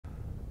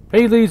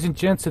Hey ladies and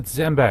gents, it's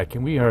Zembak,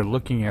 and we are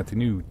looking at the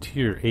new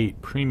Tier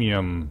 8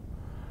 Premium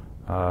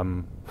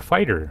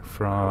fighter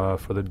for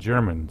the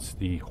Germans,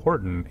 the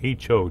Horten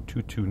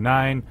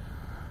Ho-229.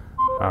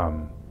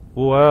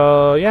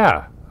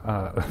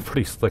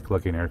 Pretty slick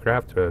looking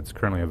aircraft. It's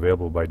currently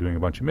available by doing a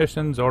bunch of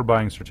missions or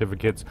buying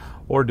certificates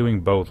or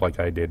doing both like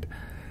I did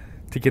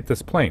to get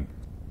this plane.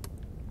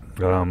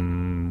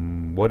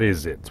 What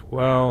is it?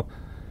 Well,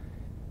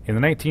 in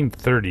the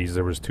 1930s,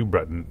 there was two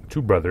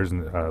brothers,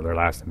 and their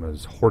last name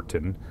was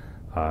Horten.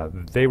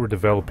 They were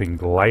developing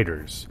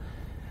gliders,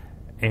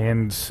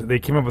 and they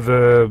came up with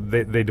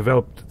they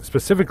developed,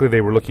 specifically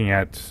they were looking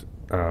at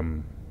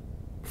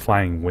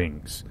flying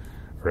wings,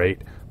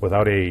 right?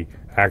 Without a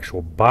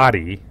actual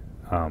body,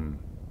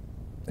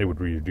 it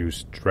would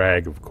reduce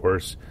drag, of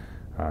course.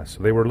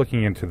 So they were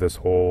looking into this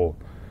whole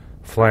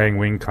flying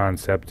wing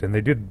concept, and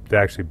they did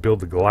actually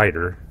build the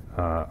glider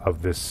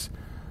of this.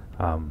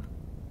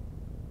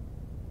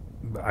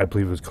 I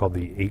believe it was called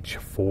the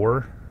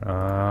H4.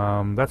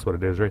 That's what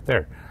it is right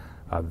there.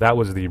 That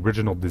was the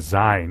original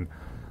design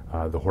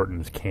the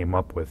Hortons came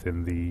up with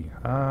in the,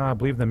 I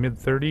believe, the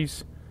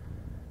mid-30s.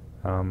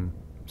 So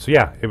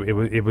yeah,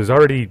 it was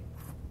already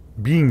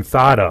being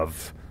thought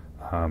of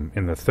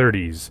in the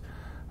 30s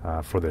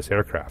for this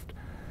aircraft.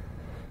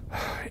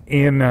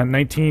 In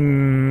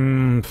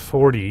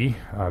 1940,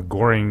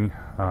 Goring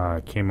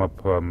came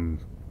up,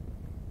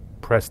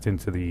 pressed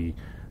into the,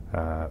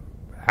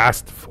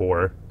 asked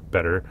for,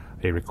 better,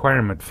 a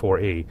requirement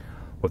for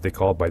what they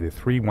called by the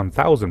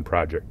 3-1000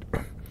 project.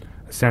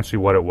 Essentially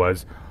what it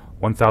was,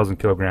 1,000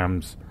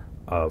 kilograms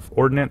of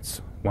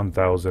ordnance,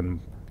 1,000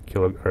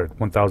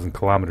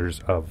 kilometers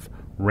of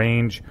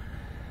range,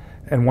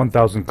 and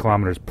 1,000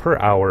 kilometers per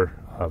hour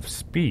of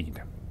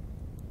speed.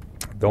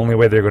 The only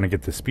way they're going to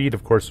get the speed,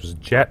 of course, was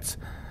jets.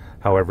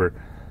 However,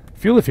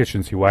 fuel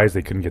efficiency wise,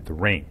 they couldn't get the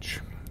range.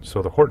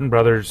 So the Horten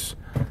brothers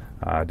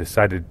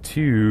decided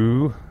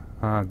to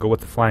go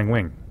with the flying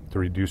wing to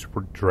reduce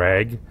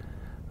drag,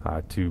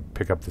 to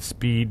pick up the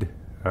speed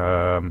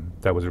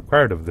that was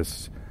required of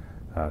this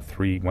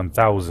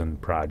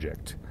 3-1000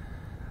 project.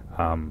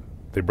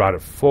 They brought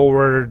it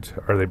forward,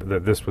 or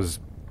this was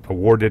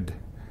awarded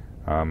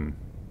a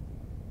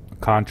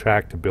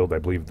contract to build, I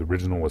believe the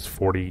original was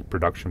 40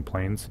 production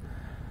planes.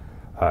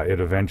 It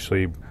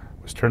eventually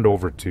was turned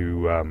over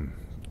to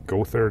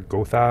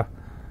Gotha,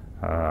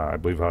 I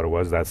believe how it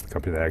was. That's the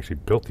company that actually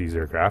built these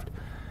aircraft.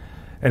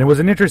 And it was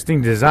an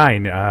interesting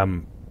design.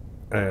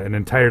 An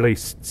entirely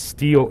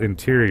steel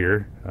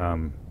interior,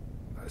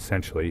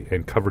 essentially,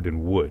 and covered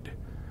in wood.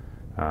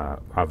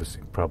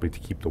 Obviously, probably to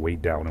keep the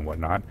weight down and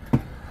whatnot.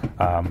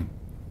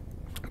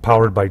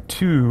 Powered by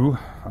two,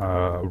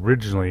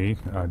 originally,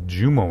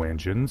 Jumo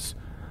engines,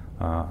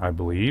 I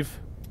believe.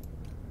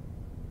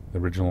 The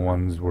original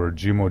ones were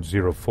Jumo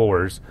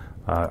 04s.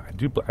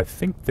 I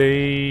think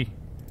they...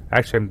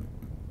 Actually, I'm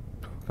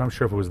not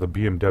sure if it was the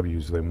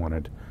BMWs they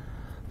wanted.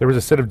 There was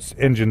a set of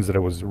engines that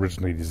it was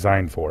originally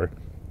designed for,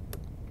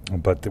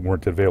 but they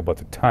weren't available at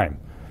the time.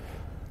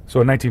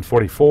 So in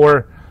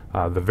 1944,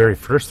 the very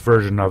first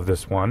version of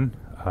this one,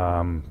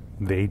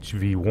 the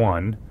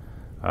HV1,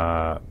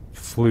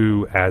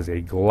 flew as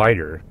a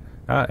glider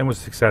and was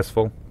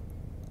successful.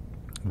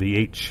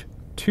 The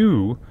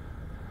H2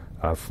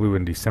 flew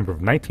in December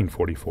of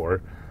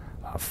 1944,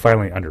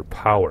 finally under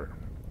power.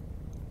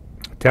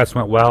 Tests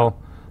went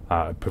well,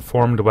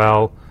 performed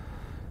well,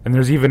 and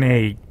there's even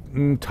a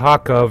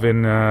talk of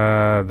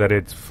that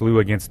it flew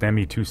against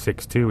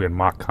ME-262 in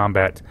mock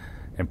combat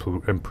and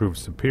proved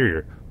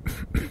superior.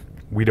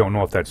 We don't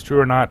know if that's true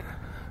or not.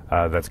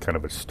 That's kind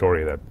of a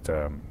story that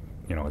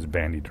is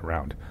bandied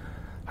around.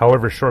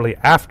 However, shortly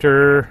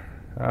after,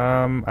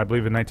 I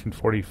believe in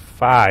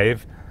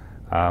 1945,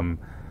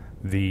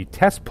 the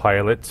test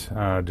pilot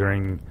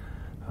during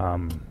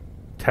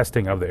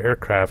testing of the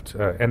aircraft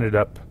ended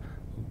up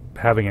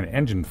having an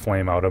engine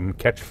flame out of him,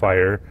 catch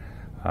fire,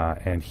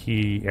 and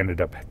he ended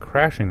up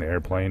crashing the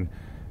airplane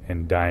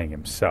and dying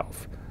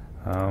himself.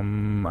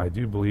 I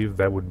do believe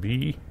that would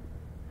be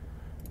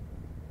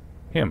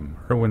him,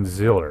 Erwin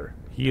Ziller.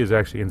 He is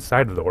actually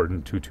inside of the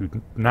Horten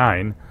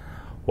 229,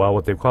 while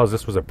what they call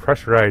this was a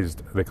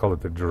pressurized, they call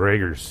it the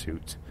Draeger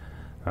suit.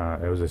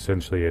 It was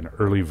essentially an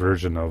early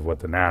version of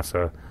what the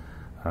NASA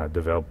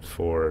developed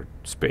for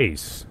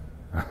space.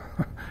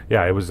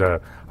 Yeah, it was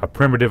a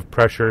primitive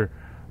pressure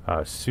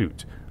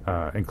suit.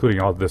 Including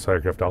all this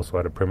aircraft also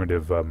had a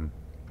primitive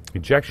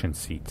ejection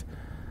seat.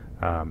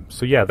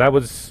 So yeah, that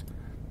was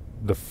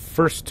the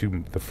first two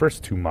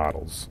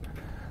models.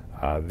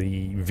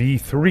 The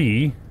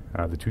V3,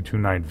 the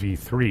 229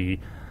 V3,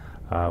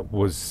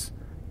 was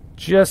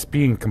just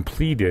being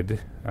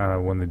completed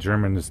when the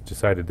Germans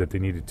decided that they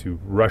needed to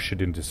rush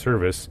it into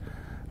service.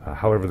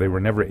 However, they were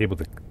never able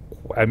to.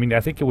 I mean,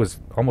 I think it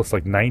was almost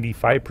like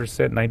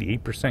 95%,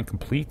 98%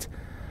 complete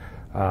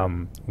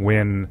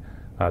when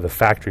the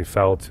factory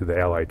fell to the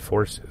Allied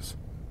forces.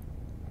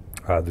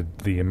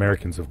 The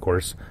Americans, of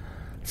course,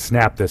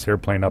 snapped this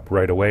airplane up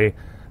right away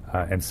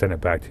and sent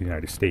it back to the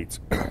United States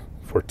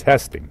for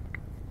testing.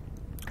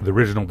 The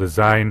original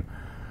design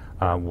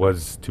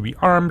was to be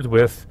armed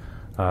with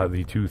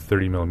the two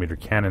 30mm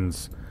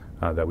cannons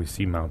that we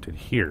see mounted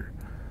here.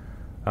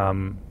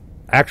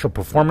 Actual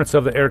performance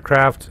of the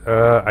aircraft,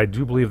 I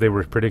do believe they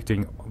were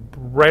predicting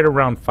right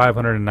around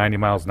 590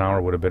 miles an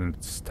hour would have been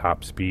its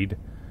top speed.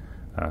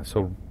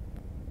 So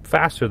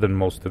faster than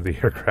most of the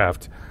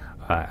aircraft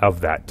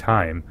of that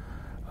time.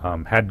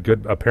 Had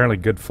apparently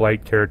good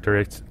flight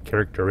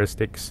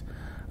characteristics,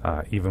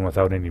 even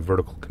without any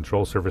vertical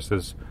control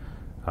surfaces.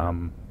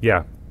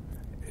 Yeah,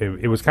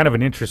 it was kind of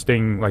an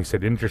interesting, like I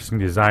said, interesting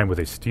design with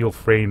a steel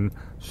frame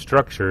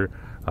structure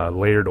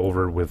layered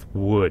over with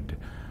wood.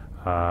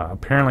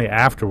 Apparently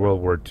after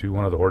World War II,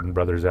 one of the Horton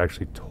brothers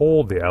actually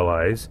told the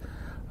Allies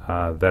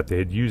that they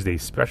had used a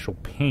special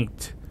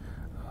paint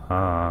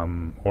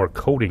or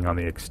coating on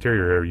the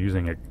exterior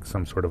using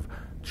some sort of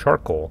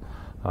charcoal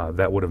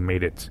that would have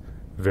made it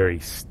very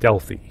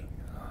stealthy.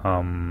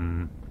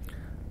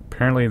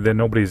 Apparently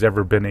nobody's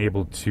ever been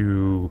able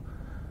to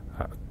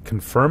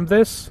confirm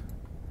this,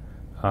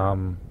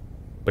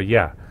 but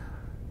yeah,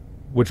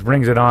 which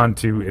brings it on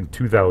to, in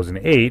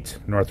 2008,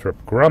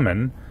 Northrop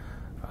Grumman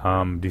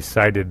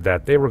decided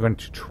that they were going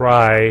to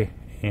try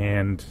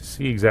and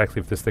see exactly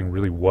if this thing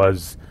really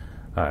was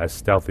as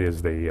stealthy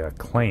as they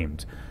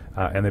claimed.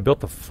 And they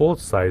built a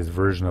full-size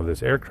version of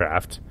this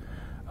aircraft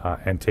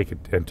and took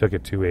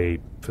it to a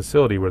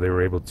facility where they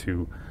were able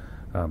to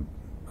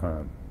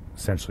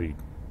essentially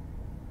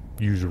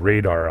use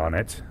radar on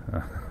it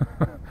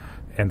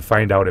and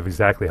find out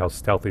exactly how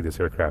stealthy this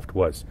aircraft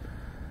was.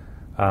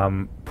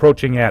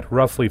 Approaching at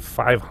roughly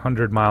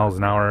 500 miles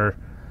an hour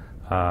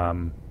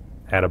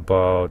at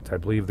about, I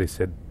believe they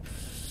said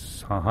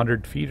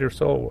 100 feet or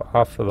so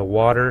off of the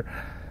water.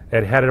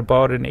 It had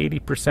about an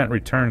 80%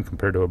 return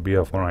compared to a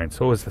BF-109.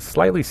 So it was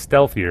slightly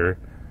stealthier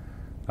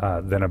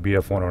than a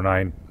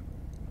BF-109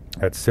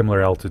 at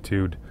similar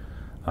altitude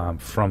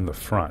from the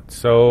front.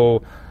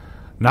 So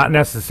not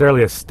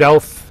necessarily a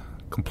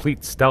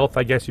complete stealth,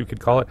 I guess you could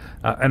call it.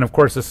 And of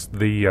course,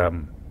 the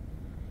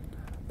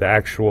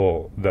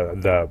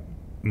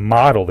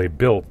model they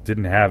built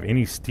didn't have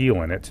any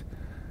steel in it,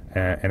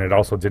 and it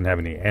also didn't have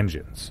any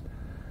engines.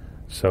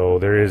 So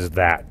there is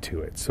that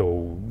to it.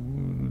 So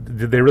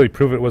did they really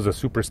prove it was a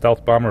super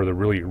stealth bomber, or the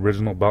really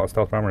original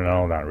stealth bomber?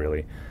 No, not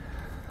really.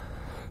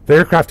 The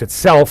aircraft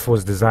itself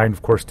was designed,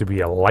 of course, to be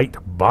a light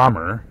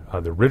bomber,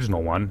 the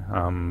original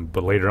one.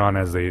 But later on,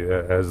 as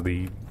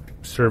the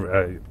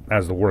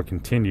war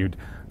continued,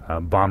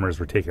 bombers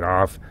were taken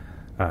off,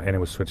 and it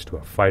was switched to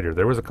a fighter.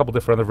 There was a couple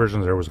different other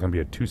versions. There was going to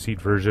be a two-seat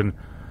version,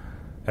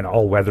 an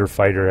all-weather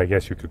fighter, I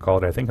guess you could call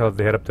it. I think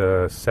they had up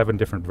to 7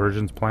 different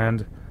versions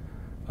planned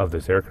of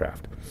this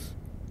aircraft.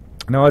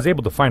 Now, I was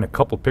able to find a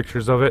couple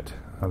pictures of it.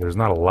 There's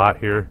not a lot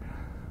here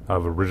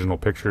of original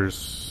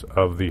pictures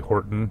of the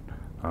Horton.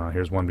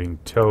 Here's one being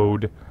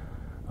towed,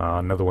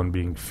 another one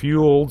being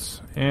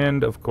fueled,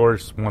 and of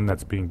course one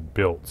that's being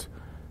built.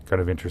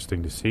 Kind of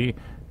interesting to see.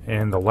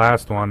 And the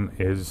last one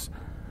is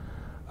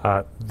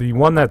the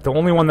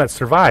only one that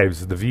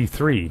survives, the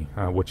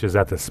V3, which is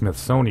at the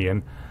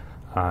Smithsonian,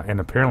 and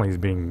apparently is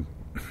being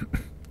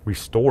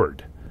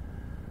restored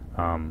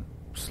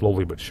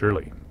slowly but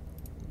surely.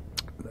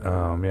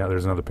 Yeah,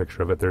 there's another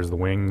picture of it. There's the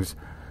wings,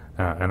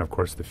 and of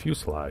course the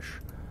fuselage.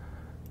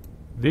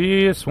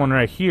 This one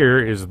right here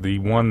is the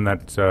one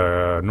that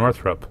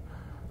Northrop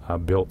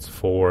built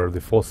for the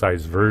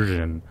full-size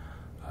version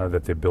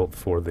that they built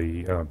for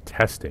the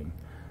testing.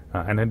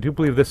 And I do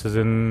believe this is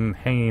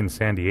hanging in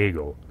San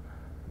Diego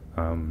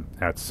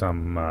at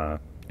some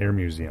air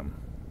museum.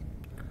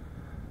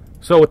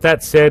 So with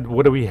that said,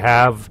 what do we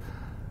have?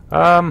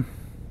 I'll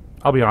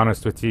be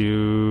honest with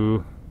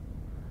you.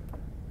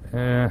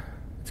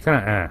 It's kind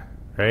of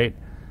right?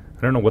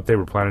 I don't know what they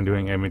were planning on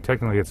doing. I mean,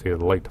 technically it's a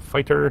light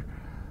fighter,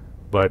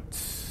 but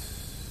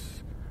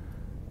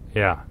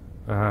yeah,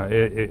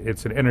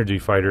 it's an energy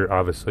fighter,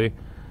 obviously.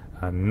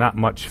 Not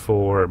much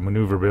for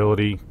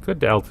maneuverability.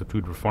 Good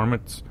altitude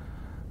performance.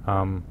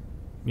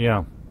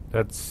 Yeah,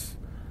 it's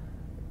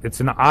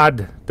an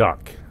odd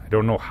duck. I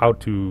don't know how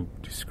to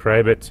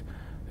describe it.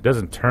 It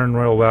doesn't turn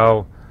real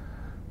well.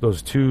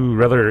 Those two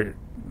rather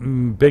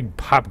big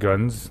pop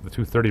guns, the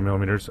two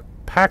 30mm,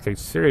 pack a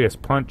serious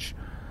punch.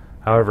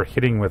 However,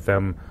 hitting with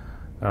them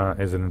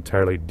is an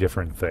entirely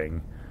different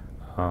thing.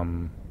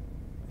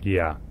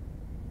 Yeah,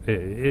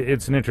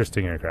 it's an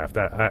interesting aircraft.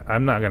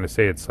 I'm not going to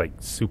say it's like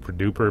super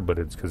duper, but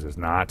it's because it's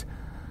not.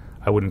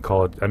 I wouldn't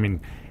call it. I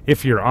mean,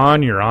 if you're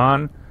on, you're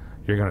on.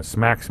 You're going to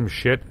smack some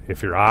shit.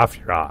 If you're off,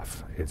 you're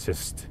off. It's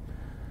just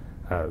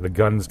the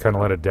guns kind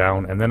of let it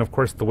down. And then, of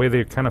course, the way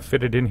they kind of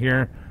fit it in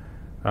here,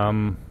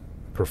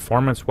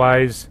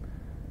 performance-wise,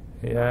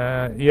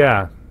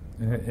 yeah,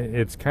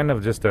 it's kind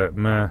of just a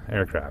meh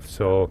aircraft.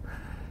 So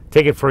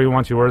take it for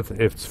what you're worth.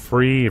 If it's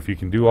free, if you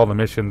can do all the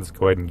missions,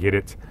 go ahead and get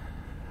it.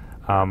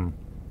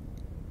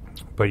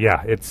 But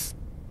yeah,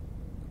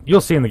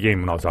 you'll see in the game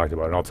when I'll talk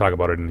about it. I'll talk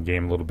about it in the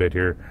game a little bit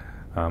here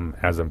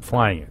as I'm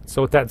flying it.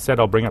 So with that said,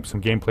 I'll bring up some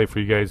gameplay for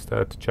you guys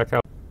to check out.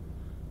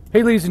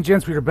 Hey ladies and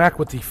gents, we are back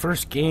with the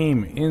first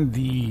game in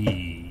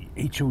the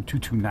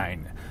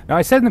Ho-229. Now,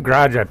 I said in the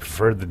garage I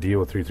preferred the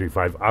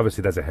DO-335.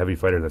 Obviously, that's a heavy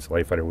fighter. That's a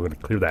light fighter. We're going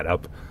to clear that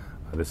up.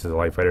 This is a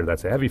light fighter.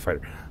 That's a heavy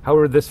fighter.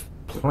 However, this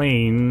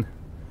plane,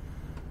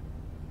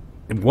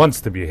 it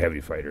wants to be a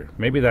heavy fighter.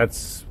 Maybe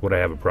that's what I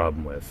have a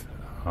problem with.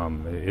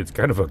 It's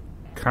kind of a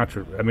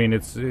I mean,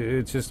 it's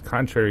just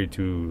contrary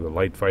to the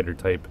light fighter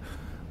type.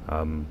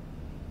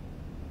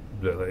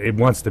 It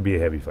wants to be a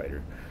heavy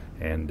fighter,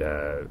 and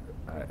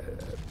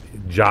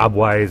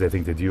job-wise, I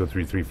think the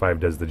DO-335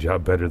 does the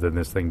job better than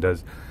this thing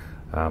does.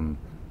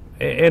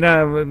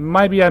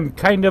 Maybe I'm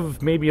kind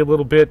of maybe a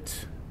little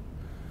bit,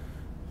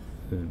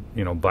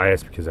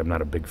 biased because I'm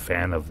not a big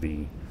fan of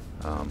the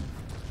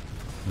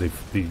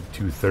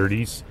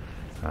 230s.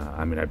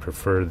 I mean, I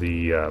prefer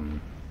the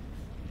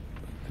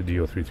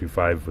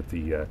DO-335 with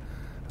the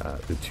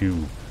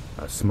two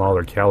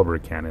smaller caliber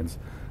cannons.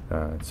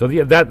 So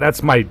yeah,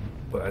 that's my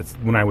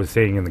when I was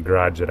saying in the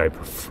garage that I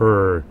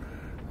prefer.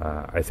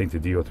 I think the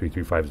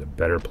DO-335 is a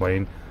better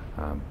plane,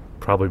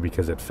 probably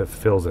because it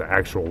fulfills an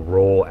actual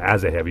role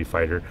as a heavy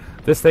fighter.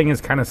 This thing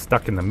is kind of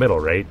stuck in the middle,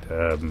 right?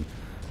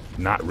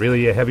 Not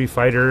really a heavy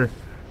fighter,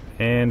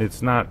 and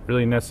it's not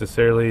really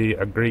necessarily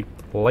a great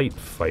light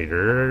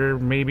fighter.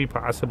 Maybe,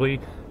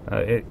 possibly,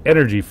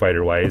 energy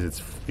fighter-wise,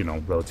 it's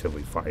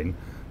relatively fine.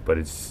 But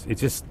it's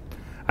just,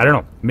 I don't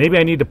know. Maybe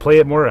I need to play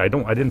it more. I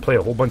didn't play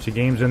a whole bunch of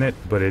games in it,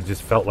 but it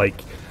just felt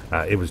like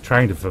it was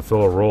trying to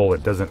fulfill a role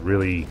it doesn't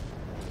really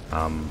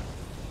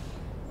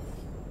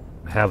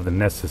have the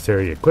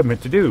necessary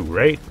equipment to do,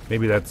 right?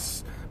 Maybe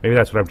that's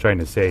what I'm trying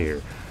to say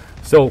here.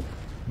 So,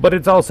 but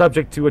it's all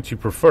subject to what you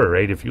prefer,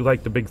 right? If you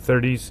like the big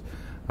 30s,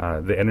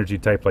 the energy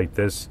type like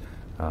this,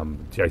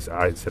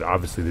 I said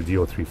obviously the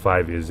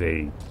DO-35 is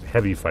a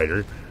heavy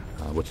fighter,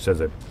 which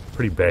does a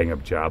pretty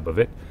bang-up job of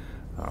it.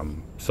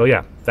 So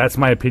yeah, that's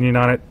my opinion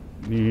on it.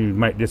 You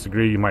might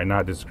disagree, you might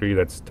not disagree.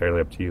 That's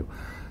entirely up to you.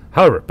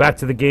 However, back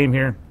to the game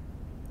here.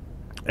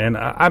 And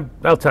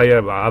I'll tell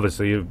you,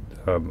 obviously,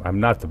 I'm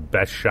not the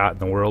best shot in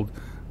the world,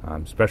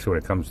 especially when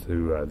it comes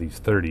to these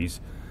 30s.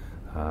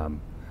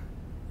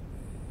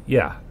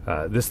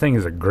 This thing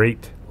is a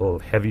great little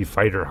heavy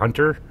fighter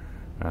hunter.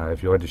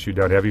 If you like to shoot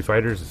down heavy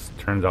fighters,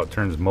 it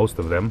turns most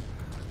of them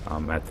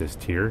at this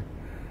tier.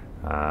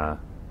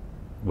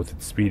 With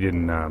its speed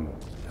and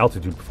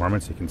altitude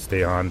performance, it can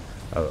stay on.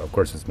 Of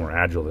course, it's more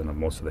agile than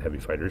most of the heavy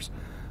fighters.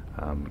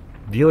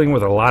 Dealing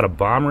with a lot of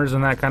bombers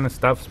and that kind of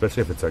stuff,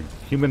 especially if it's a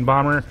human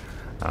bomber,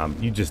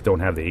 you just don't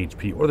have the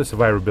HP or the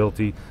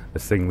survivability.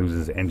 This thing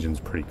loses engines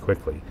pretty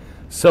quickly.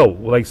 So,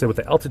 like I said, with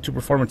the altitude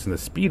performance and the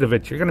speed of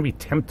it, you're going to be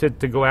tempted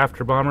to go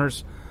after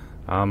bombers.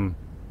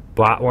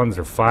 Bot ones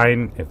are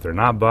fine. If they're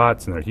not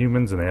bots and they're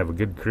humans and they have a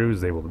good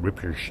cruise, they will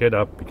rip your shit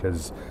up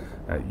because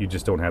you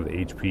just don't have the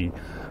HP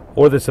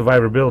or the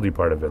survivability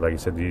part of it. Like I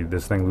said,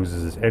 this thing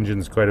loses its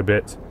engines quite a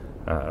bit,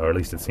 or at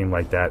least it seemed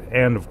like that.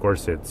 And, of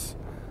course, it's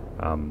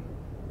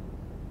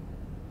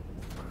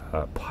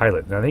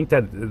pilot. And I think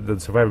that the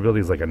survivability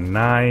is like a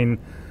 9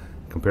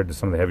 compared to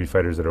some of the heavy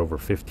fighters that are over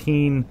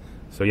 15.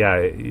 So yeah,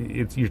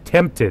 you're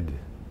tempted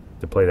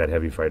to play that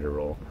heavy fighter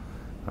role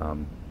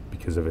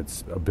because of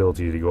its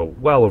ability to go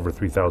well over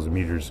 3,000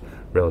 meters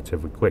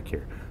relatively quick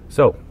here.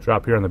 So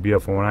drop here on the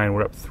BF-109.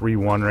 We're up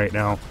 3-1 right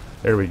now.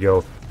 There we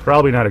go.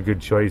 Probably not a good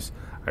choice.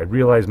 I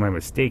realized my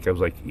mistake. I was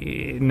like,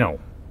 no,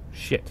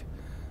 shit.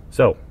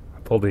 So I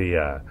pulled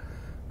a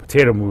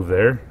potato move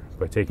there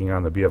by taking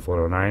on the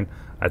BF-109.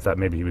 I thought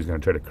maybe he was going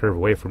to try to curve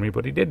away from me,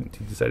 but he didn't.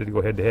 He decided to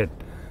go head-to-head.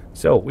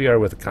 So we are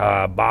with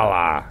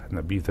Kabbalah and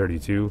the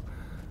B-32.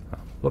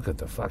 Look at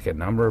the fucking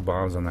number of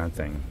bombs on that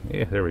thing.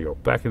 Yeah, there we go.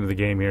 Back into the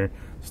game here.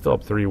 Still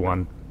up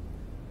 3-1.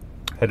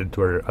 Headed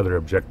to our other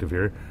objective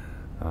here.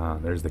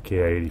 There's the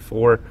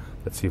KI-84.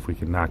 Let's see if we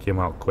can knock him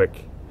out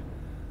quick.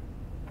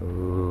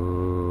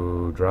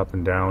 Ooh,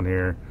 dropping down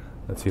here.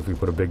 Let's see if we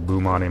put a big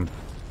boom on him.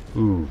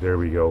 Ooh, there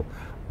we go.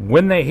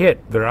 When they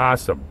hit, they're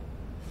awesome.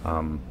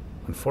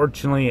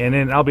 Unfortunately, and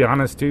then I'll be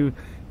honest too,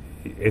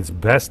 it's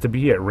best to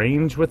be at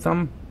range with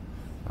them.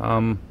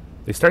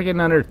 They start getting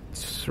under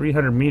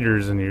 300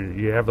 meters and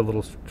you have a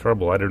little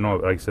trouble. I don't know.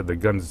 Like I said, the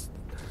guns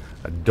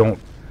don't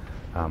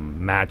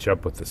match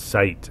up with the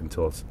sight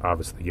until it's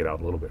obviously get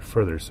out a little bit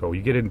further. So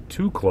you get in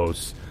too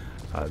close,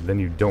 then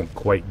you don't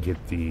quite get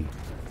the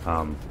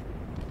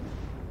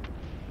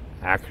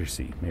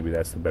accuracy. Maybe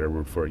that's the better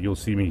word for it.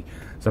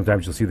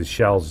 Sometimes you'll see the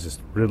shells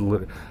just riddle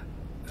it.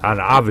 And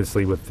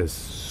obviously with this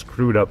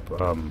screwed up,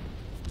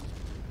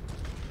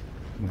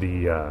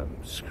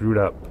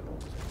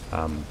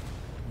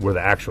 where the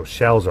actual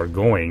shells are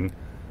going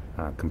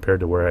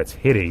compared to where it's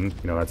hitting,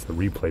 that's the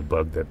replay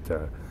bug that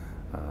the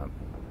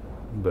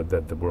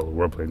World of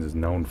Warplanes is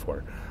known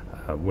for.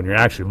 When you're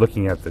actually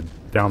looking at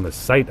down the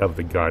sight of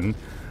the gun,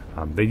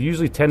 they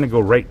usually tend to go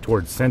right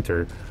towards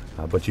center,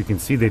 but you can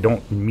see they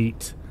don't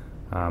meet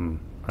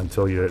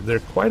until they're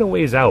quite a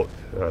ways out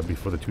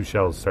before the two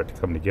shells start to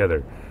come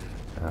together.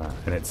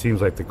 And it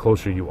seems like the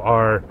closer you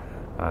are,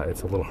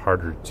 it's a little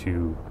harder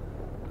to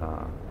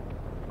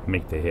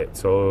make the hit.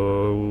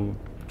 So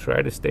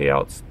try to stay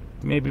out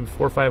maybe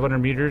 400 or 500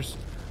 meters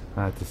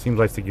It seems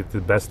like to get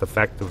the best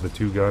effect of the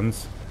two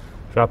guns.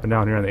 Dropping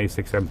down here on the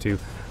A6M2.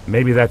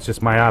 Maybe that's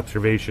just my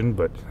observation,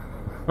 but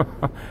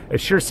it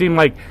sure seemed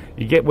like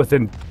you get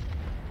within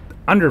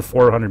under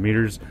 400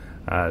 meters,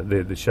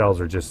 the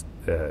shells are just,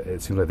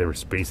 it seemed like they were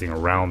spacing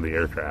around the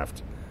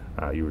aircraft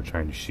you were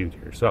trying to shoot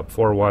here. So up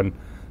 4-1,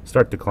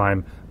 start to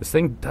climb. This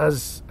thing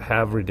does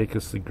have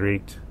ridiculously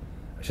great,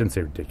 I shouldn't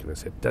say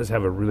ridiculous, it does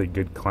have a really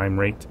good climb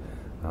rate.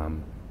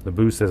 The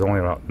boost is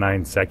only about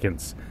 9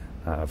 seconds.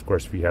 Of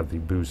course, if you have the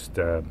boost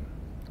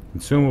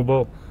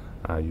consumable,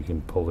 you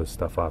can pull this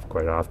stuff off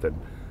quite often.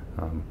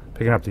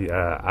 Picking up the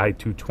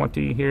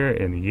I-220 here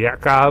in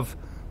Yakov.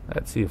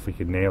 Let's see if we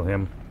can nail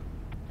him.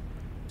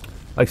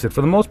 Like I said,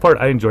 for the most part,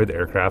 I enjoyed the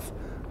aircraft.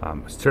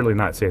 Certainly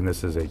not saying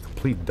this is a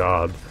complete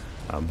dog,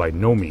 by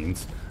no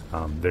means.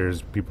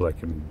 There's people that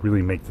can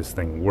really make this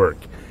thing work.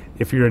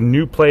 If you're a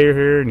new player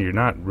here and you're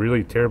not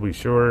really terribly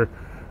sure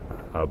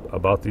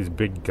about these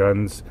big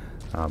guns,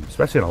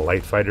 especially in a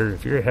light fighter,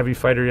 if you're a heavy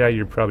fighter, yeah,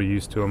 you're probably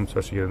used to them,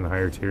 especially in the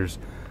higher tiers.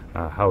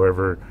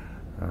 However,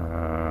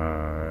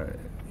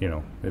 you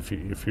know, if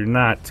you're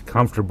not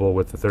comfortable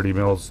with the 30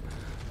 mils,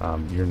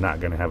 you're not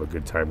going to have a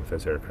good time with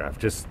this aircraft.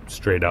 Just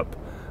straight up,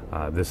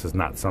 this is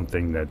not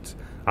something that,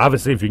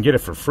 obviously, if you can get it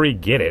for free,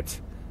 get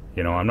it.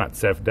 You know, I'm not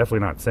definitely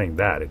not saying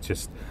that. It's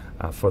just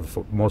for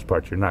the most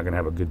part, you're not going to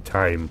have a good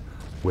time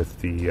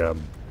with the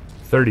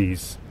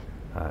 30s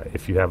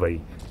if you have a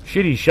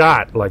shitty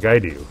shot like I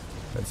do.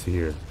 Let's see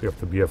here. Pick up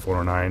the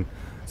BF-109.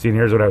 See, and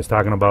here's what I was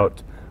talking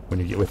about. When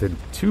you get within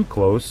too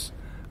close,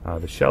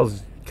 the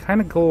shells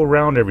kind of go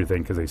around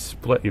everything because they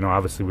split. You know,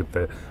 obviously with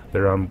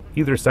they're on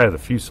either side of the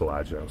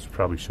fuselage. I'll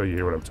probably show you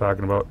here what I'm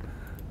talking about.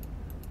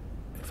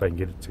 If I can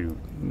get it to,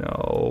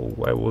 no,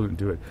 I wouldn't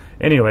do it.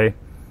 Anyway,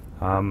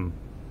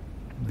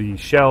 the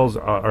shells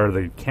or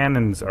the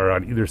cannons are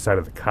on either side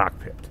of the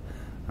cockpit,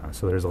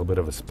 so there's a little bit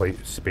of a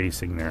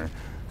spacing there.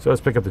 So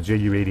let's pick up the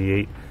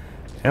Ju-88.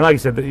 And like I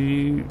said,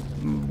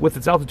 with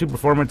its altitude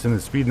performance and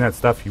the speed and that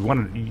stuff,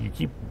 you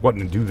keep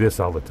wanting to do this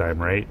all the time,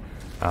 right?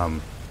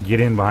 Get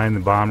in behind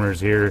the bombers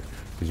here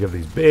because you have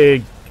these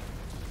big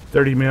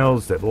 30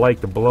 mils that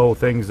like to blow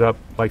things up,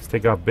 likes to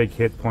take off big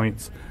hit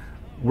points.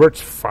 Works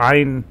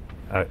fine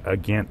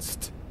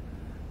against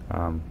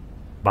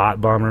bot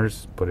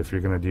bombers, but if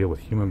you're going to deal with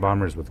human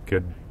bombers with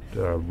good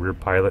rear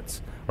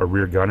pilots or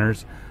rear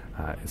gunners,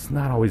 it's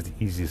not always the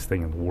easiest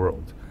thing in the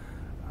world.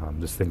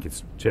 This thing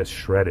gets just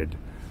shredded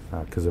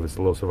because of its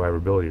low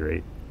survivability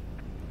rate.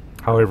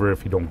 However,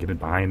 if you don't get it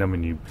behind them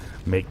and you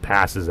make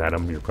passes at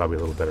them, you're probably a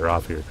little better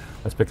off here.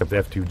 Let's pick up the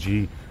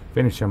F2G,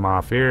 finish him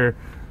off here.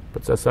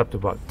 Puts us up to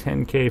about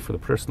 10K for the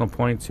personal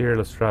points here.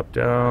 Let's drop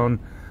down.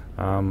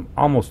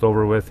 Almost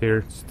over with here.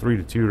 It's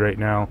 3-2 right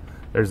now.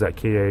 There's that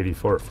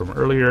Ki-84 from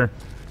earlier.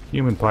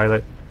 Human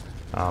pilot.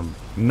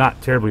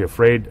 Not terribly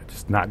afraid.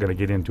 Just not going to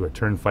get into a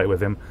turn fight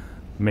with him.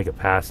 Make a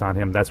pass on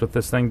him. That's what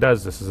this thing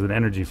does. This is an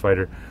energy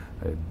fighter.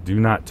 Do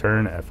not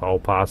turn if all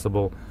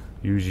possible.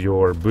 Use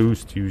your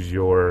boost. Use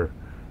your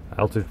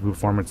altitude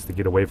performance to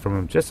get away from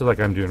him. Just like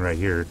I'm doing right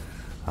here.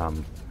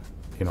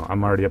 You know,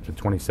 I'm already up to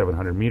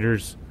 2,700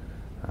 meters.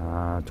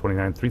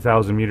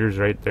 3,000 meters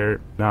right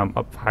there. Now I'm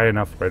up high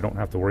enough where I don't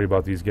have to worry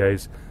about these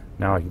guys.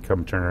 Now I can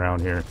come turn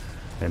around here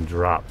and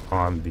drop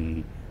on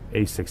the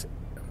A6.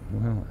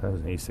 Well, that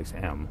was an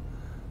A6M.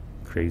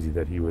 Crazy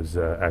that he was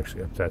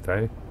actually up that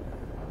high.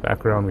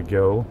 Back around we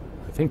go.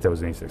 I think that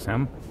was an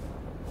A6M.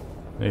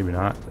 Maybe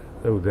not.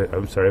 Oh,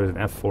 I'm sorry, it was an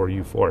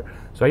F4U4.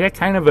 So I get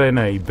kind of in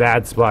a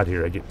bad spot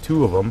here. I get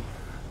two of them.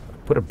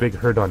 Put a big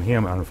hurt on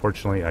him.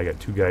 Unfortunately, I got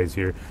two guys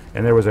here.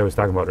 And there was, I was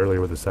talking about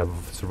earlier with the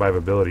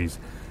survivability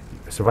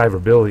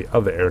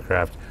of the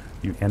aircraft.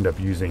 You end up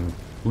losing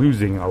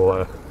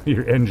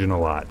your engine a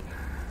lot.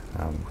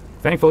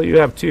 Thankfully, you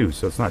have two,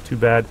 so it's not too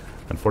bad.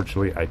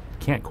 Unfortunately, I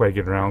can't quite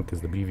get around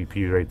because the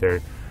BVP is right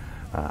there.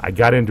 I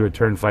got into a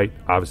turn fight.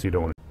 Obviously,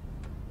 don't want to.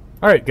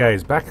 Alright,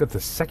 guys, back at the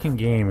second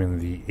game in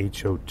the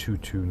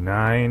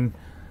Ho-229.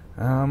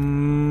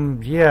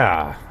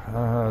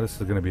 This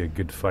is going to be a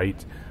good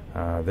fight.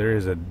 There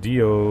is a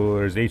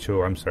there's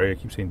I'm sorry, I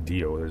keep saying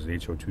Dio. There's the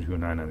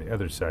Ho-229 on the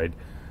other side.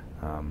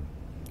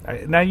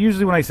 Now,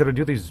 usually when I said I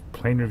do these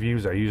plane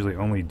reviews, I usually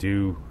only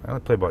I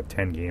play about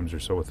 10 games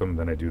or so with them,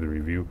 then I do the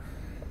review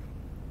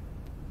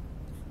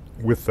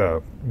with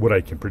what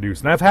I can produce.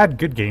 And I've had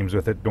good games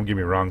with it, don't get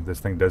me wrong. This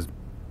thing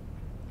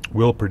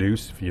will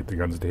produce if you get the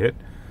guns to hit.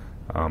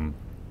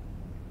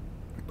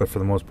 But for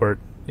the most part,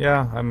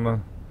 yeah,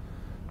 I'm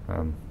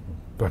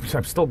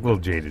still a little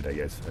jaded, I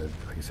guess.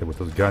 Like I said, with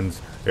those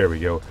guns, there we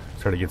go.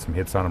 Try to get some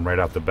hits on them right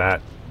off the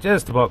bat.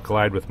 Just about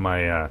collide with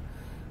my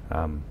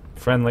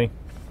friendly.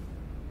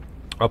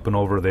 Up and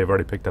over, they've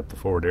already picked up the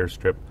forward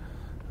airstrip.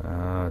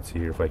 Let's see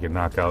here if I can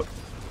knock out.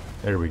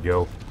 There we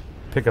go.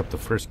 Pick up the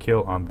first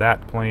kill on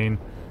that plane,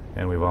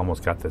 and we've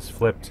almost got this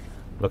flipped.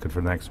 Looking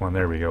for the next one.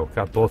 There we go.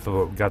 Got both of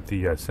them. Got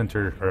the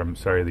center, or I'm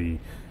sorry, the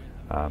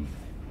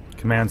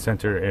command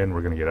center, and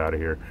we're going to get out of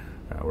here.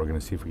 We're going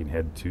to see if we can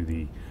head to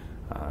the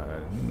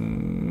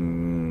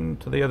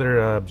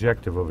other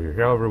objective over here.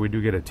 However, we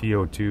do get a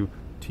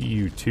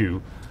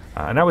TU2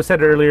 And I was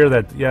said earlier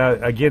that, yeah,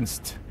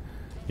 against,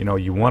 you know,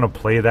 you want to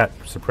play that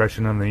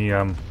suppression on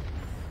the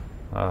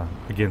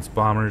against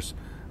bombers.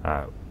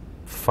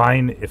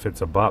 Fine if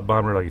it's a bot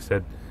bomber, like I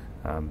said.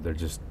 They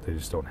just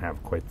don't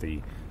have quite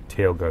the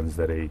tail guns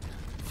that a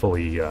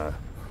fully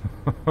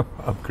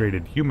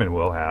upgraded human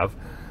will have.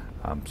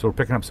 So we're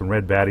picking up some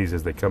red baddies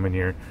as they come in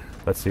here.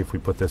 Let's see if we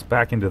put this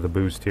back into the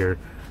boost here,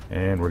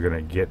 and we're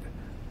gonna get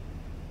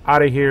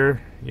out of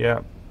here.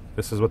 Yeah,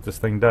 this is what this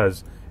thing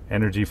does.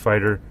 Energy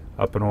fighter,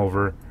 up and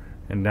over,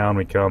 and down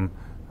we come.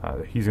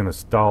 He's gonna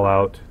stall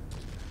out,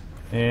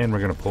 and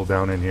we're gonna pull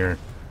down in here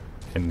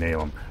and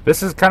nail him.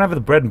 This is kind of the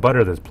bread and butter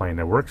of this plane.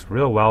 It works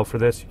real well for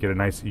this. You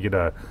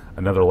get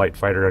another light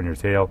fighter on your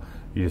tail.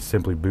 You just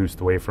simply boost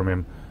away from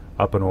him,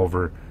 up and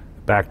over,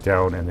 back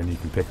down, and then you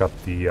can pick up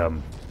the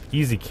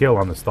easy kill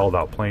on the stalled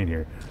out plane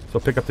here. So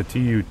pick up the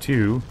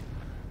Tu-2,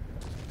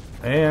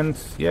 and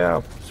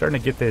yeah,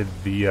 starting to get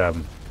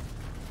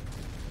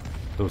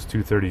those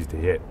 230s to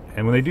hit.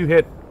 And when they do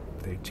hit,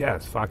 they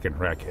just fucking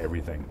wreck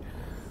everything.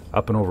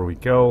 Up and over we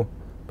go,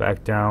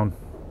 back down.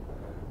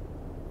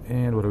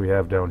 And what do we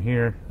have down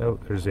here? Oh,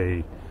 there's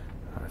a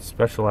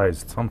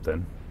specialized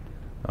something.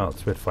 Oh,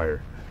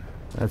 Spitfire.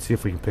 Let's see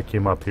if we can pick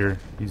him up here.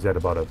 He's at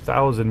about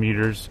 1,000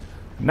 meters.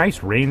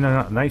 Nice range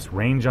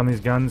on these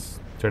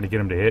guns. Trying to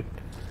get him to hit.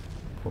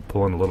 We'll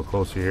pull in a little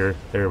closer here.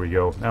 There we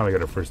go. Now we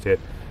got our first hit,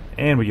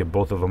 and we get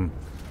both of them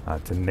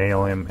to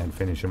nail him and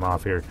finish him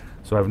off here.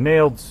 So I've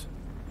nailed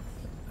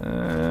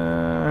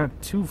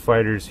 2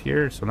 fighters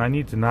here. So I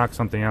need to knock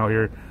something out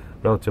here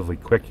relatively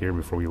quick here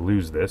before we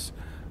lose this.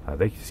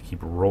 They just keep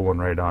rolling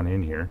right on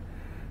in here.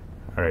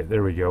 All right,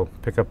 there we go.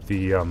 Pick up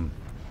the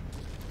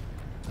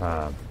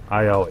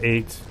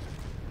IL-8.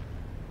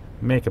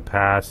 Make a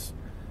pass.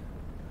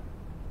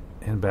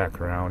 And back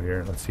around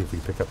here. Let's see if we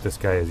pick up this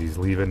guy as he's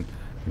leaving.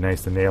 Be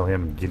nice to nail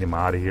him and get him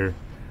out of here.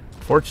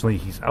 Fortunately,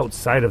 he's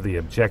outside of the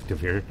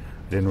objective here.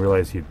 I didn't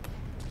realize he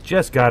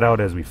just got out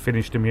as we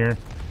finished him here.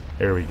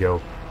 There we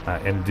go.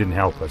 And it didn't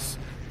help us.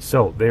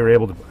 So they were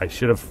able to... I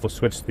should have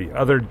switched the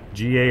other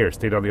GA or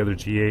stayed on the other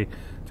GA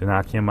to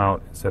knock him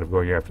out instead of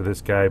going after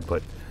this guy.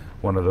 But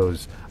one of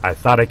those... I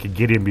thought I could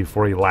get him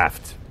before he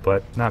left,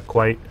 but not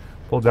quite.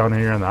 Pulled down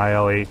here on the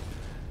IL-8.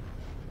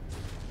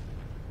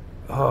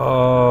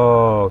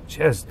 Oh,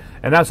 just,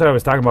 and that's what I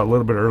was talking about a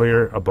little bit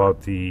earlier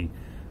about the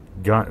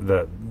gun.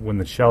 When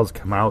the shells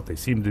come out, they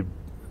seem to,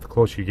 the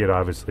closer you get,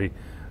 obviously,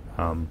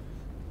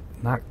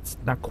 not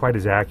quite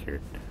as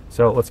accurate.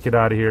 So let's get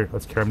out of here.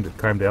 Let's climb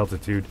to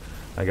altitude.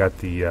 I got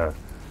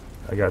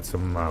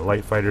some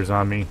light fighters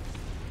on me,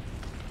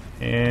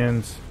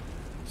 and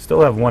still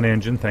have 1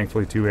 engine.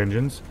 Thankfully, 2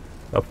 engines.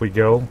 Up we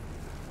go,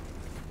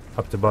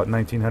 up to about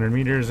 1,900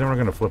 meters, and we're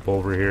gonna flip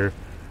over here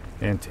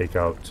and take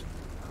out.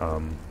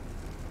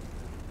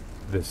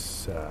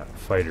 This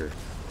fighter,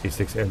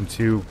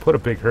 A6M2, put a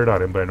big hurt on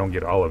him, but I don't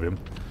get all of him.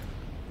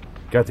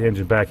 Got the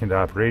engine back into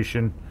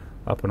operation,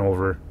 up and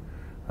over.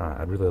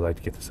 I'd really like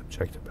to get this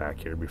objective back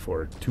here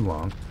before too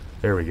long.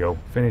 There we go.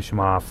 Finish him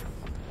off,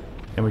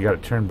 and we got to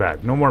turn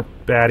back. No more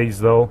baddies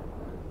though,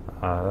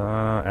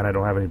 and I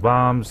don't have any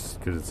bombs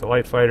because it's a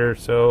light fighter,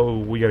 so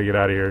we got to get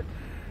out of here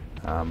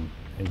and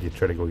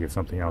try to go get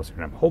something else here.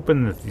 And I'm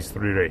hoping that these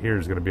 3 right here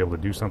is going to be able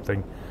to do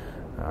something.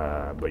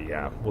 But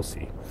yeah, we'll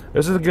see.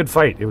 This is a good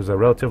fight. It was a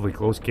relatively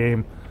close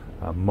game.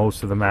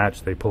 Most of the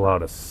match, they pull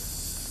out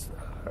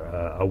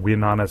a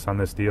win on us on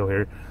this deal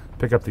here.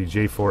 Pick up the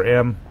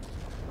J4M.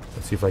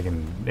 Let's see if I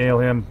can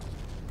nail him.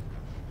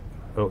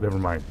 Oh, never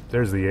mind.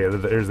 There's the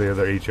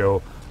other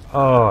HO.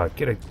 Oh,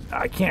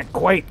 I can't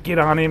quite get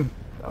on him.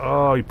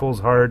 Oh, he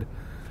pulls hard,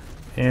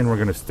 and we're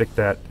gonna stick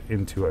that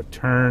into a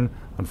turn.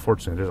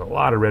 Unfortunately, there's a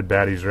lot of red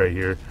baddies right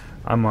here.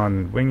 I'm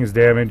on wing is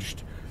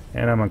damaged,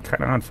 and I'm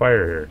kind of on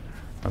fire here.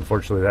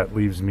 Unfortunately, that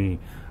leaves me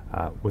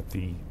with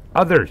the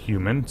other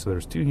human. So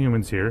there's 2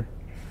 humans here,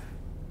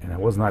 and I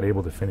was not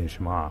able to finish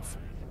him off.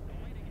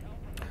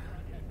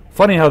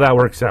 Funny how that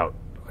works out.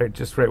 Right,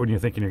 just right when you're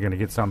thinking you're going to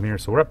get something here.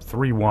 So we're up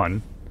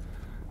 3-1.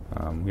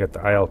 We got the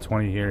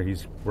IL-20 here.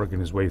 He's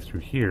working his way through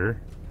here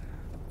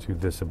to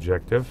this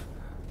objective.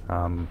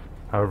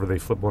 However, they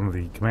flip one of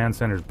the command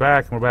centers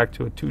back, and we're back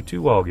to a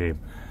 2-2 all game.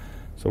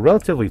 So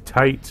relatively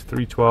tight,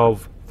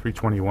 312,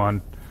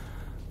 321.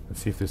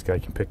 Let's see if this guy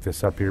can pick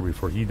this up here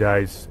before he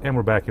dies. And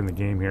we're back in the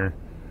game here.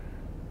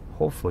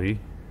 Hopefully,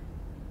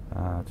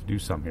 to do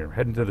something here.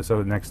 Heading to this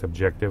other next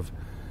objective.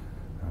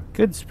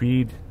 Good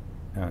speed.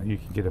 You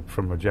can get it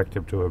from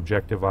objective to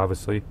objective,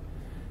 obviously.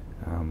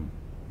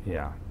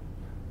 Yeah.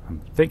 I'm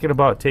thinking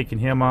about taking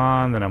him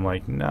on. Then I'm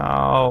like,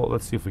 no.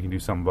 Let's see if we can do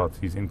something about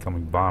these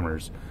incoming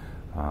bombers.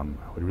 I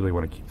would really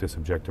want to keep this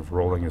objective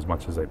rolling as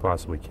much as I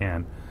possibly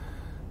can.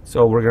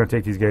 So we're going to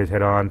take these guys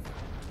head on.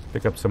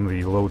 Pick up some of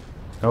the low...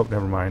 Oh,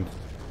 never mind.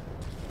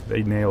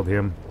 They nailed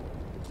him.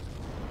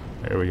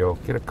 There we go.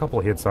 Get a couple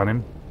of hits on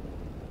him.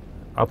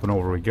 Up and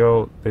over we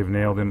go. They've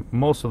nailed him.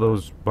 Most of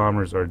those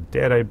bombers are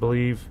dead, I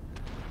believe.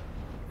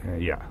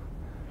 Yeah.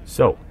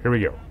 So, here we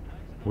go.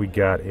 We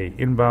got a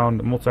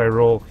inbound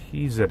multi-roll.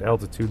 He's at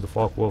altitude, the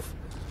Falkwolf.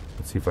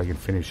 Let's see if I can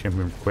finish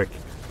him quick.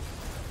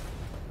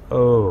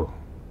 Oh.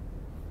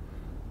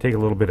 Take a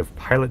little bit of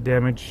pilot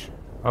damage.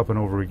 Up and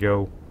over we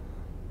go.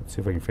 Let's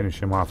see if I can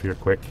finish him off here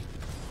quick.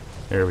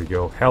 There we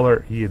go.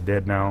 Heller, he is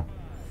dead now.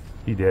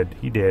 He dead.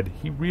 He dead.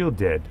 He real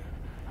dead.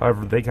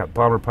 However, they got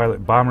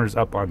bombers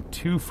up on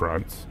 2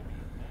 fronts.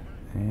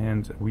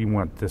 And we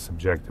want this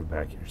objective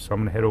back here. So I'm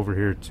going to head over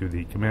here to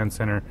the command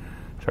center.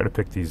 Try to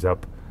pick these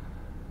up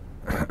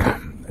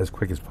as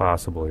quick as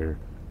possible here.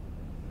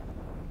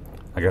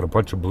 I got a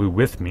bunch of blue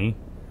with me.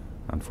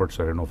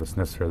 Unfortunately, I don't know if it's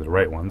necessarily the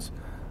right ones.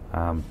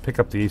 Pick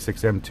up the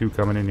A6M2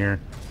 coming in here.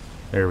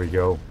 There we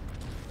go.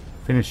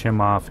 Finish him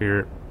off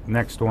here.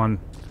 Next one.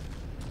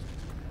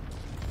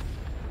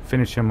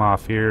 Finish him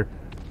off here.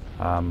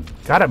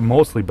 Got it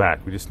mostly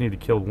back. We just need to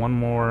kill one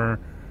more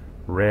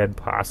red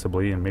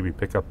possibly and maybe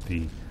pick up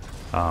the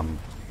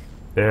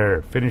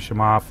there. Finish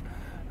him off.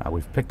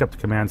 We've picked up the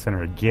command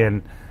center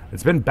again.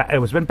 It's been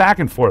back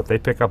and forth. They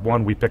pick up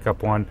one, we pick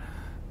up one.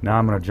 Now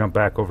I'm going to jump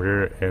back over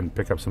here and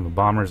pick up some of the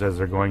bombers as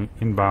they're going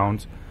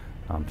inbound.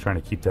 I'm trying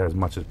to keep that as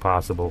much as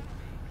possible.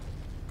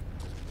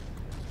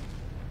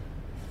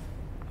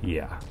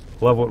 Yeah,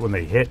 love it when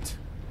they hit.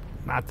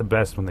 Not the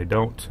best when they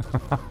don't.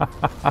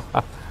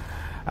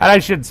 And I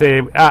should say,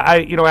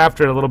 you know,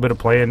 after a little bit of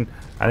playing,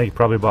 I think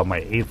probably about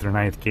my 8th or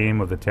 9th game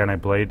of the 10 I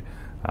played,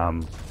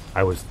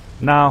 I was,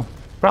 no,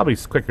 probably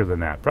quicker than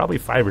that. Probably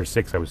 5 or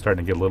 6 I was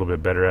starting to get a little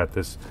bit better at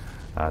this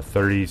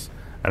 30s.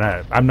 And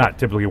I'm not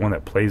typically one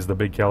that plays the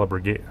big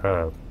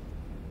caliber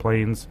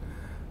planes.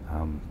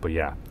 But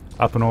yeah,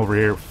 up and over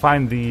here.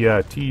 Find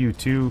the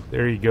TU-2.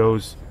 There he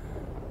goes.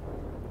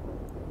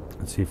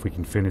 Let's see if we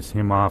can finish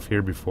him off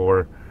here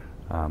before.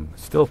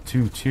 Still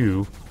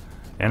 2-2.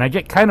 And I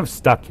get kind of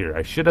stuck here.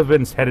 I should have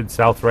been headed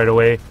south right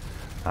away.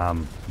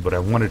 But I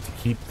wanted to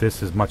keep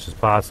this as much as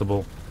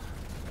possible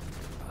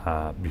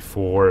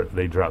before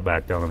they drop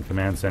back down on the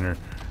command center.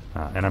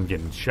 And I'm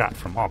getting shot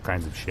from all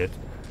kinds of shit.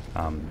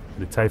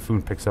 The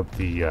Typhoon picks up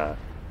the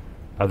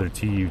other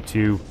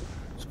TU-2.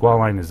 Squall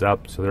line is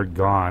up, so they're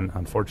gone.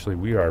 Unfortunately,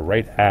 we are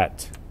right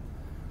at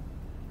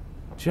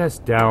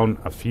just down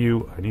a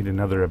few. I need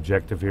another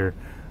objective here.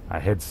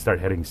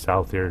 Start heading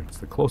south here. It's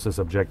the closest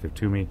objective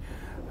to me.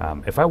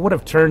 If I would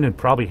have turned and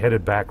probably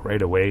headed back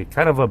right away,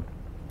 kind of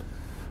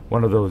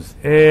one of those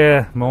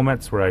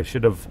moments where I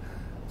should have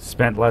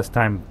spent less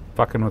time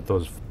fucking with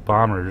those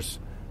bombers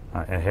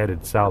and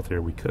headed south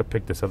here. We could have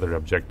picked this other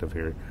objective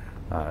here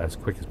as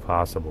quick as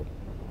possible.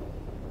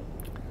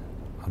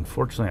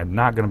 Unfortunately, I'm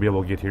not going to be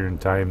able to get here in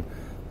time.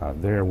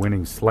 They're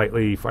winning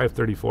slightly,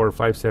 534,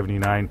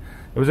 579.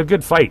 It was a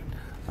good fight.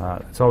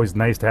 It's always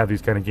nice to have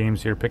these kind of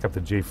games here. Pick up the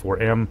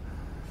J4M.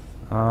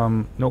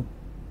 Nope.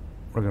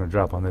 We're going to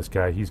drop on this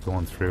guy. He's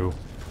going through.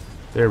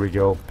 There we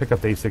go. Pick up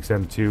the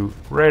A6M2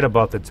 right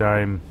about the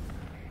time.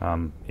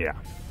 Yeah.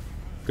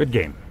 Good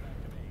game.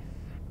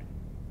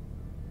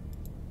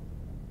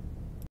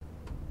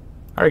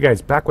 Alright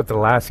guys, back with the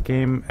last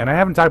game. And I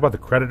haven't talked about the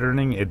credit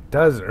earning. It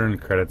does earn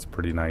credits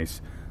pretty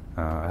nice.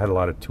 I had a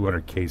lot of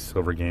 200k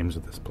silver games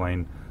with this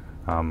plane.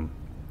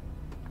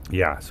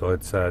 Yeah, so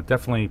it's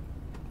definitely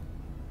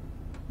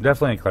a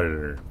credit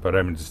earner. But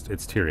I mean,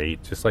 it's tier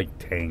 8, just like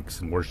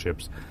tanks and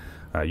warships.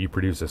 You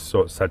produce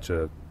such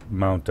a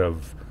amount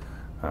of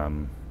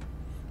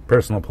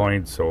personal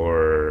points,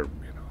 or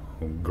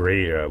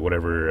gray,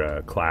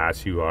 whatever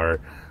class you are,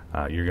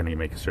 you're going to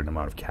make a certain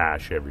amount of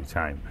cash every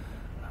time.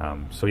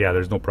 So yeah,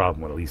 there's no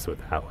problem with, at least with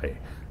that way.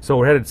 So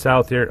we're headed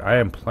south here. I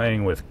am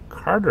playing with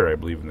Carter, I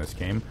believe, in this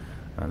game.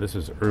 This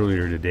was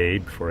earlier today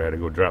before I had to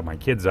go drop my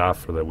kids off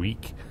for the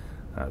week.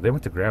 They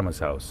went to Grandma's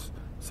house,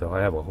 so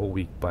I have a whole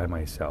week by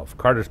myself.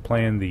 Carter's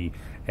playing the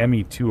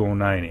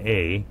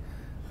ME-209A,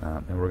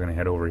 and we're going to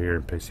head over here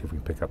and see if we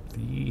can pick up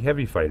the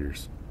heavy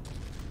fighters.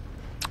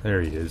 There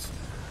he is.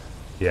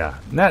 Yeah,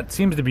 and that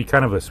seems to be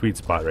kind of a sweet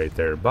spot right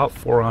there. About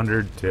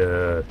 400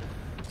 to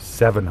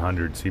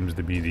 700 seems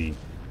to be the...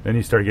 Then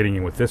you start getting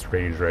in with this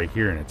range right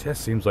here, and it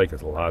just seems like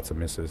it's lots of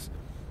misses.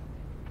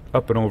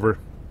 Up and over.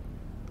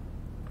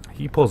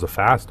 He pulls a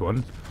fast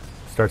one.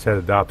 Starts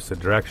headed the opposite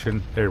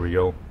direction. There we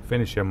go.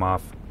 Finish him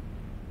off.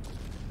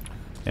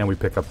 And we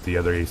pick up the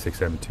other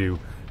A6M2.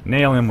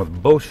 Nail him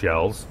with both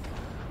shells.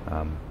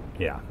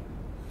 Yeah.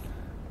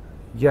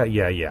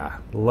 Yeah.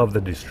 Love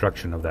the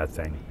destruction of that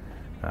thing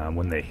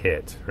when they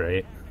hit,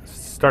 right?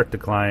 Start to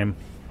climb.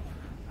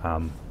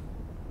 And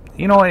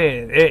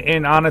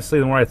honestly,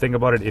 the more I think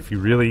about it, if you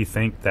really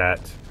think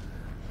that...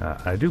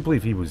 I do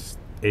believe he was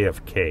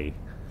AFK.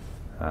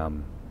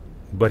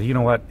 But you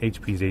know what?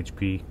 HP is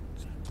HP.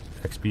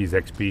 XP is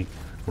XP.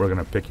 We're going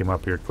to pick him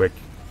up here quick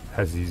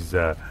as he's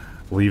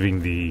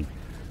leaving the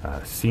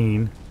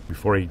scene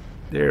before he...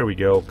 There we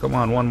go. Come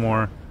on, one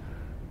more.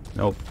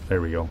 Nope.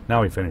 There we go.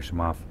 Now we finish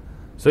him off.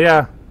 So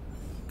yeah,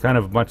 kind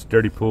of much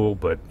dirty pool,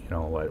 but you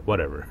know what?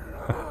 Whatever.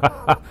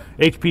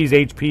 HP is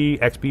HP.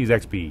 XP is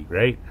XP,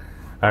 right?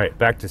 Alright,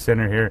 back to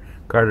center here.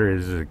 Carter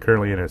is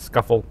currently in a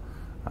scuffle.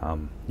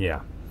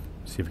 Yeah,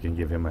 see if we can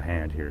give him a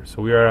hand here.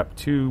 So we are up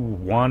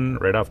 2-1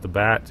 right off the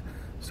bat.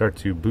 Start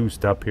to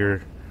boost up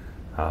here.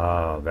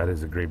 That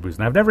is a great boost.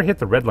 And I've never hit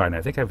the red line.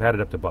 I think I've had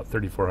it up to about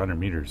 3,400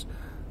 meters.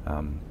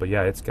 But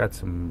yeah, it's got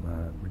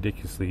some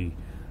ridiculously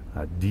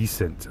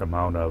decent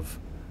amount of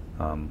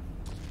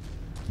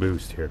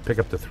boost here. Pick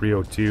up the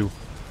 302.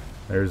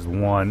 There's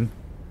one.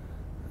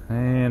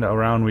 And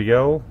around we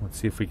go. Let's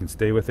see if we can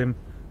stay with him.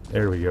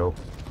 There we go.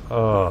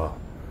 Oh,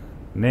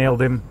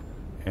 nailed him.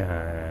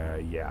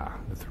 Yeah,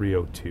 the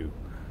 302.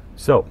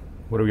 So,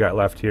 what do we got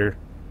left here?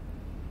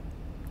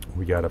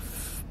 We got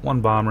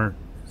one bomber.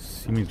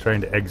 Seeming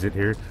trying to exit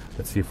here.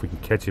 Let's see if we can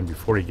catch him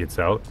before he gets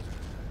out.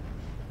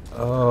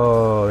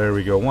 Oh, there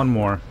we go. One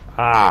more.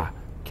 Ah,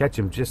 catch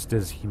him just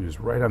as he was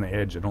right on the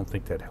edge. I don't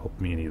think that helped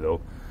me any,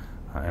 though.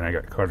 And I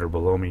got Carter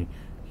below me.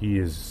 He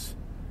is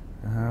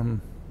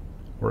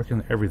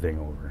working everything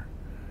over.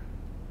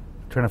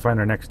 Trying to find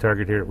our next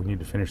target here. We need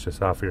to finish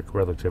this off here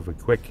relatively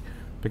quick.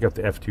 Pick up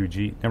the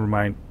F2G. Never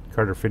mind.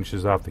 Carter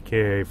finishes off the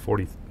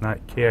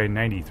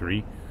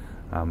KI-93.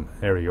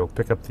 There we go.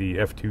 Pick up the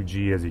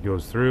F2G as he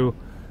goes through.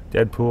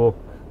 Deadpool.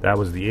 That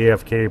was the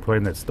AFK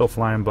plane that's still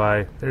flying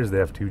by. There's the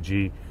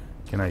F2G.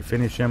 Can I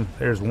finish him?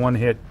 There's one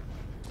hit.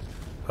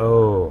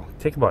 Oh,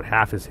 take about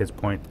half his hit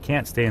point.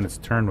 Can't stay in its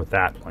turn with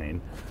that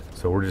plane.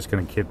 So we're just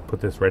going to put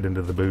this right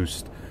into the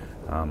boost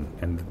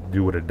and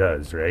do what it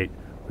does, right?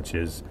 Which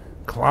is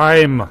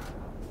climb.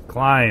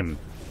 Climb.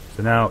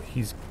 So now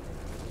he's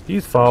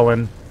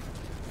fallen.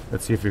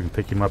 Let's see if we can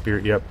pick him up here.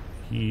 Yep,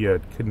 he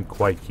couldn't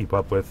quite keep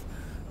up with.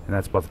 And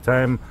that's about the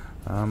time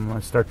I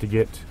start to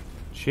get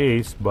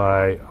chased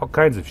by all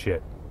kinds of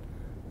shit.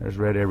 There's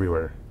red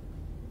everywhere.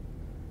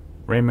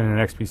 Raymond and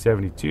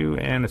XP-72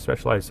 and a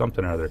specialized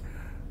something or other.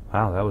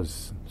 Wow, that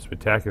was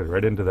spectacular.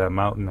 Right into that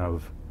mountain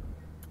of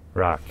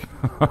rock.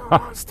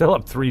 Still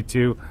up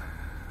 3-2.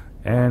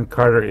 And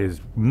Carter is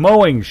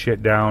mowing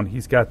shit down.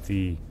 He's got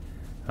the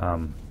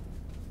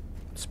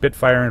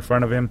Spitfire in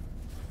front of him.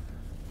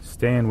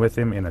 Staying with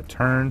him in a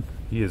turn.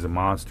 He is a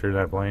monster,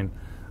 that plane.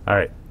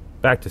 Alright,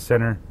 back to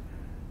center.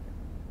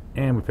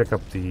 And we pick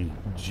up the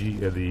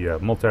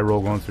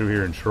multi-roll going through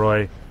here in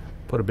Troy.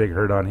 Put a big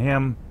hurt on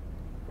him.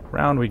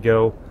 Round we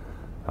go.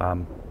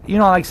 You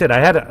know, like I said, I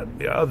had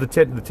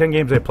the 10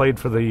 games I played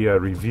for the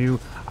review.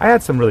 I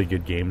had some really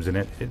good games in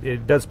it.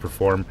 It does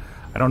perform.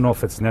 I don't know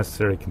if it's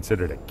necessarily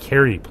considered a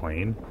carry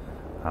plane.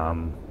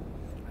 I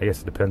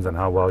guess it depends on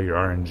how well your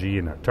RNG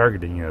and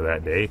targeting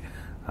that day.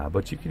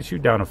 But you can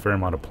shoot down a fair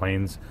amount of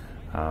planes.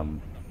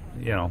 You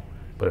know,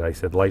 but like I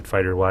said, light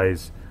fighter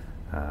wise.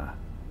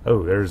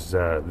 Oh, there's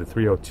the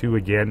 302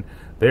 again.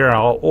 They are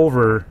all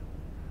over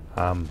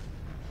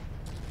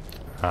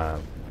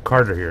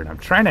Carter here, and I'm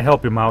trying to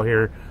help him out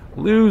here.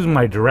 Lose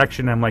my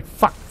direction. I'm like,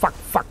 fuck.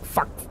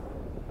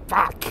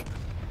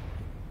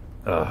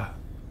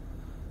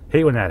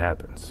 Hate when that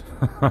happens.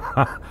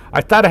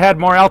 I thought I had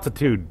more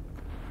altitude.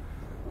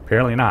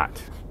 Apparently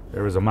not.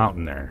 There was a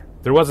mountain there.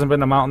 If there wasn't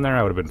been a mountain there,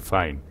 I would have been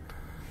fine.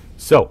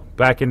 So,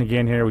 back in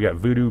again here. We got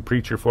Voodoo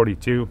Preacher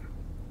 42.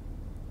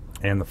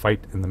 And the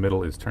fight in the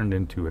middle is turned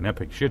into an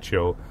epic shit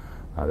show.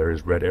 There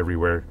is red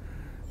everywhere.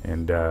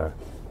 And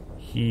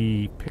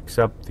he picks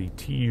up the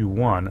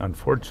TU-1.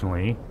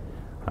 Unfortunately,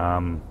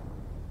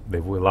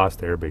 we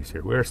lost air base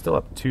here. We're still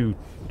up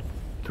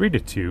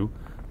 3-2.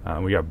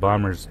 We got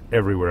bombers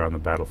everywhere on the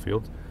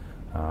battlefield.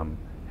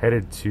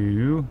 Headed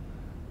to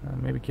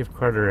maybe give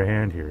Carter a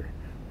hand here.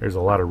 There's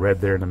a lot of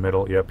red there in the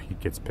middle. Yep, he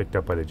gets picked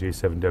up by the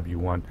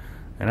J7W1.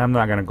 And I'm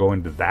not going to go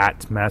into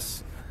that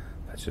mess.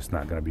 That's just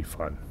not going to be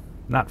fun.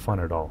 Not fun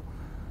at all.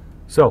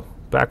 So,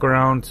 back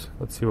around.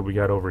 Let's see what we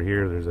got over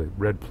here. There's a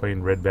red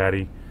plane, red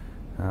baddie.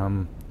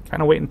 Kind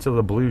of wait until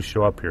the blues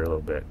show up here a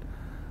little bit.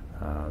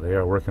 They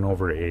are working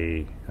over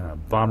a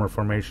bomber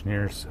formation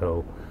here,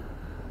 so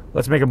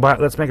let's make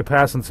a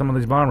pass on some of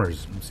these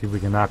bombers. See if we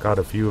can knock out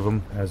a few of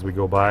them as we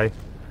go by,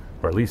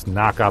 or at least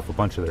knock off a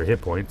bunch of their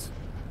hit points.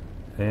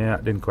 Yeah,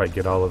 didn't quite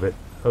get all of it.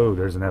 Oh,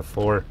 there's an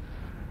F4.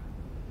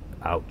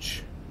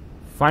 Ouch.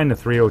 Find the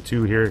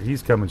 302 here.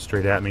 He's coming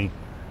straight at me.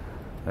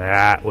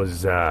 That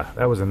was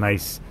a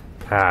nice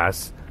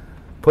pass.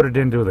 Put it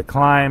into the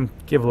climb.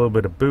 Give a little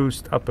bit of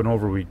boost. Up and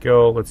over we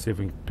go. Let's see if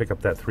we can pick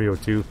up that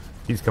 302.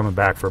 He's coming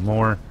back for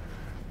more.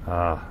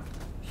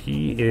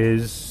 He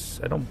is...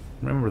 I don't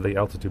remember the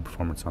altitude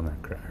performance on that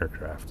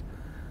aircraft,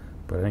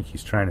 but I think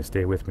he's trying to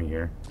stay with me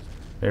here.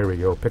 There we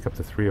go. Pick up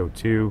the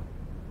 302.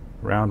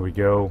 Round we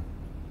go.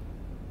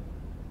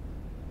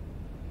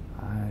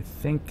 I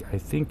think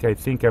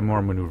I'm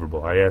more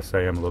maneuverable. Yes,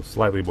 I am a little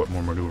slightly more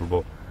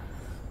maneuverable.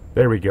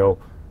 There we go.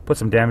 Put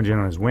some damage in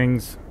on his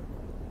wings,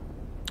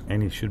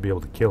 and he should be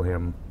able to kill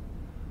him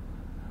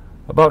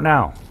about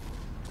now.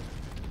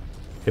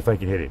 If I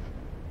can hit him.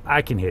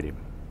 I can hit him.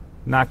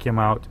 Knock him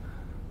out.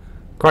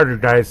 Carter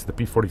guys, the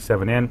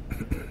P-47 in,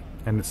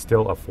 and it's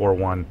still a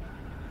 4-1.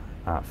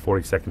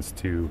 40 seconds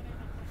to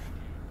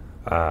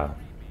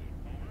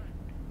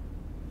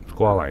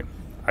squall line.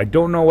 I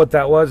don't know what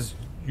that was,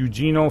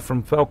 Eugenio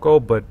from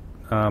Felco, but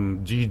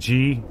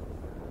GG.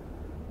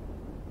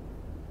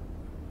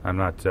 I'm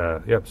not,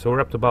 yep, so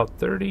we're up to about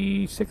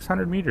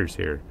 3,600 meters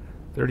here.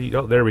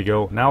 Oh, there we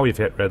go. Now we've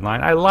hit red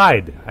line. I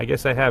lied. I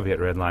guess I have hit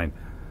red line.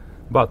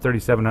 About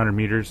 3,700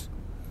 meters.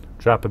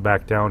 drop it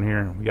back down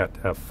here. We got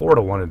a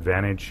 4-to-1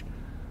 advantage.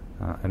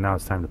 And now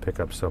it's time to pick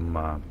up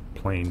some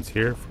planes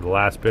here for the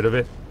last bit of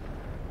it.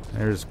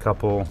 There's a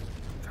couple.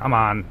 Come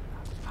on.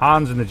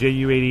 Hans and the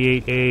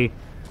Ju-88A.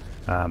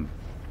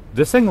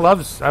 This thing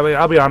loves, I mean,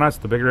 I'll be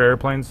honest, the bigger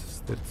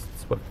airplanes,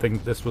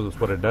 this was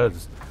what it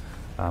does.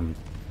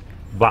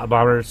 Bot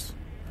bombers,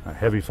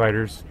 heavy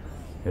fighters,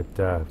 it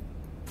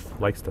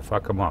likes to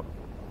fuck them up.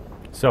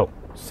 So,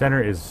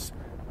 center is,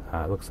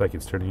 looks like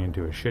it's turning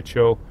into a shit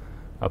show.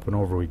 Up and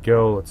over we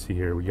go. Let's see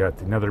here. We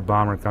got another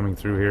bomber coming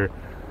through here.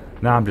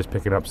 Now I'm just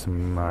picking up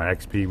some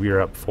XP. We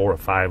are up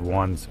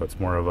 4-5-1, so it's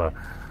more of a,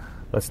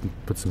 let's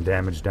put some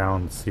damage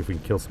down. Let's see if we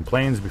can kill some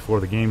planes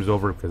before the game's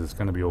over, because it's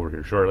going to be over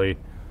here shortly.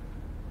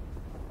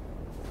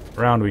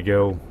 Round we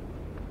go.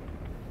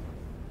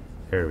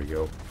 There we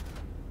go.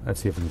 Let's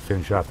see if we can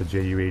finish off the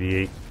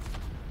Ju-88.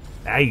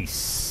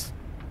 Nice!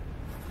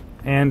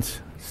 And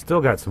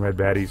still got some red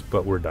baddies,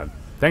 but we're done.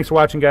 Thanks for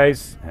watching,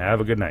 guys.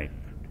 Have a good night.